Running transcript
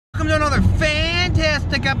to another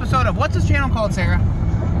fantastic episode of what's this channel called, Sarah?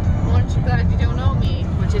 Aren't you glad you don't know me?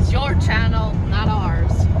 Which is your channel, not ours.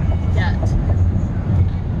 Yet.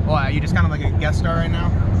 Wow, you just kind of like a guest star right now?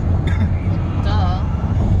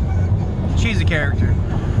 Duh. She's a character.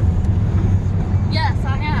 Yes,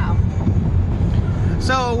 I am.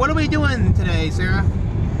 So, what are we doing today, Sarah?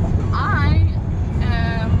 I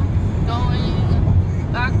am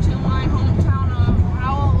going back to my hometown of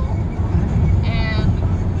Howell and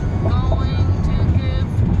going to give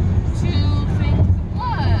 2 things of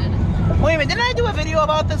blood. Wait a minute, didn't I do a video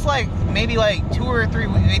about this maybe 2 or 3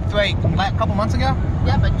 weeks, a couple months ago?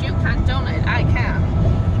 Yeah, but you can't donate. I can.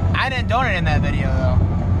 I didn't donate in that video though.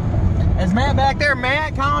 Is Matt back there?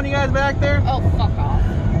 Matt, Colin, you guys back there? Oh, fuck off.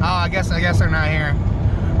 Oh, I guess they're not here.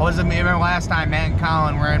 Was it remember last time Matt and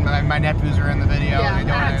Colin were in? My nephews were in the video. Yeah,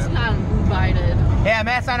 Matt's not invited. Yeah,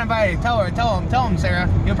 Matt's not invited. Tell him, Sarah.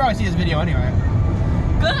 He'll probably see this video anyway.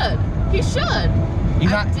 Good. He should.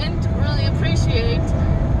 I didn't really appreciate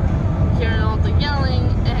hearing all the yelling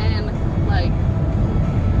and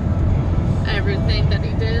everything that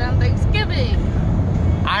he did on Thanksgiving.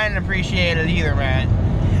 I didn't appreciate it either, Matt.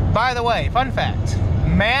 By the way, fun fact.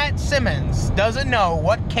 Matt Simmons doesn't know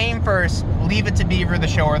what came first, Leave It to Beaver, the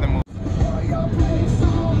show or the movie.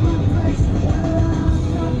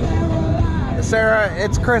 Sarah,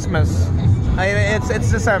 it's Christmas.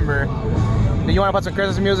 It's December. Do you want to put some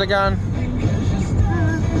Christmas music on?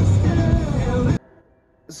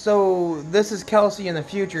 So, this is Kelsey in the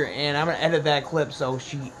future, and I'm going to edit that clip so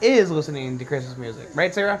she is listening to Christmas music.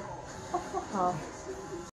 Right, Sarah? Oh.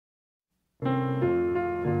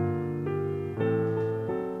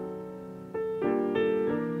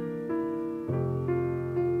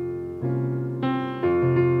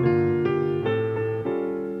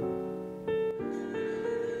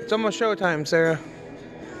 It's almost showtime, Sarah.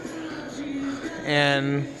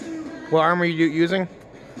 And what arm are you using?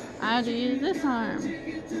 I had to use this arm.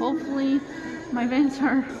 Hopefully my veins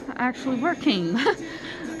are actually working. Because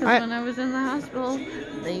when I was in the hospital,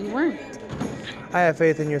 they weren't. I have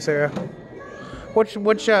faith in you, Sarah. Which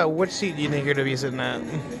seat do you think you're going to be sitting at?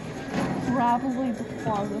 Probably the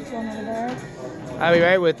farthest one over there. I'll be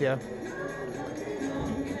right with you.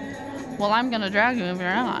 Well, I'm going to drag you if you're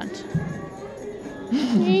not.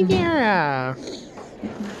 Yeah.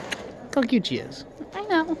 Look how cute she is. I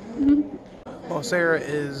know. Well, Sarah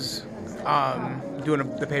is doing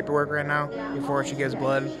the paperwork right now before she gives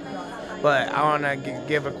blood. But I want to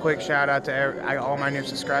give a quick shout out to all my new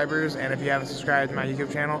subscribers. And if you haven't subscribed to my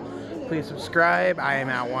YouTube channel, please subscribe. I am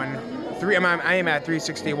at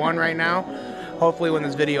 361 right now. Hopefully when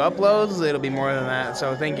this video uploads, it'll be more than that.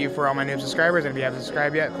 So thank you for all my new subscribers. And if you haven't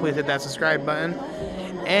subscribed yet, please hit that subscribe button.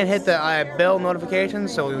 And hit the bell notification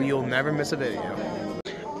so you'll never miss a video.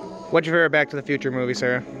 What's your favorite Back to the Future movie,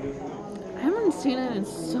 Sarah? I haven't seen it in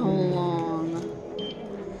so long.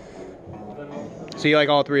 So you like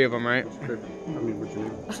all 3 of them, right? Sure.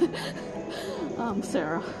 What's your name?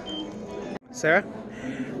 Sarah. Sarah?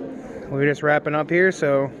 We're just wrapping up here,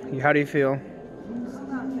 so how do you feel?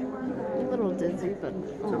 A little dizzy, but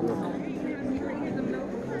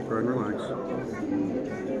Try and relax.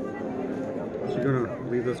 So you're gonna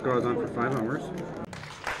leave those guards on for 5 hours.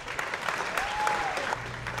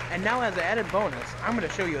 And now as an added bonus, I'm going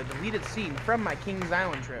to show you a deleted scene from my Kings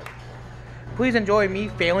Island trip. Please enjoy me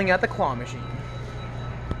failing at the claw machine.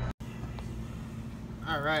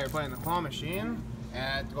 Alright, we're playing the claw machine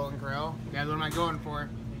at the Golden Corral. Guys, what am I going for?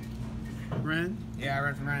 Ren? Yeah, I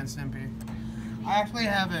ran from Ren and Stimpy. I actually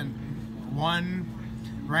haven't won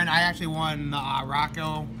Ren. I actually won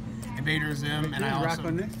Rocco, Invader Zim, and I also... Rocco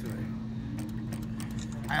next to it.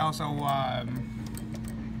 I also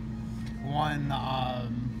won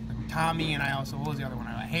Tommy, and I also, what was the other one?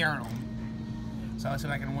 Harold. So let's see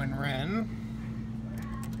if I can win Ren.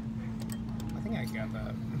 I think I got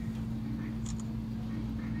that.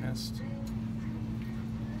 Missed.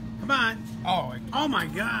 Come on. Oh my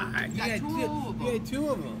God. You had 2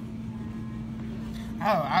 of them. Oh,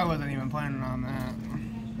 I wasn't even planning on that.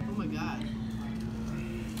 Oh my God.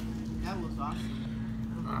 That was awesome.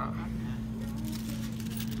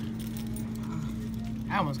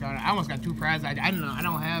 I almost got 2 prizes. I didn't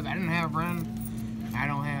have Ren. I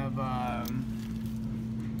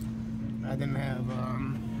didn't have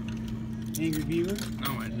Angry Beaver? No,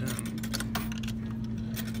 I didn't.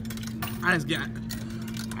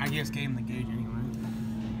 I just gave him the gauge anyway.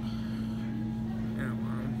 Yeah,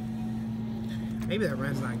 well, maybe that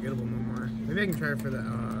Ren's not gettable no more. Maybe I can try for the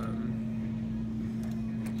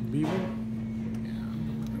Beaver?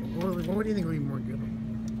 Yeah. What do you think would be more gettable?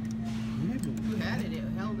 You had it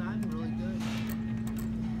held on really good.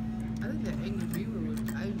 I think that Angry Beaver was.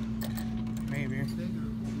 here.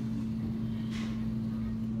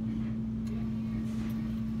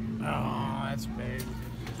 Oh, that's big.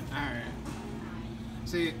 Alright.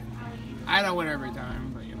 See, I don't win every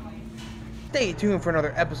time, but you know. Stay tuned for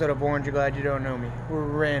another episode of Orange, You're Glad You Don't Know Me, where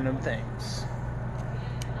random things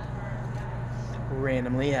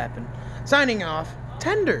randomly happen. Signing off,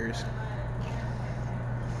 Tenders.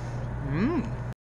 Mmm.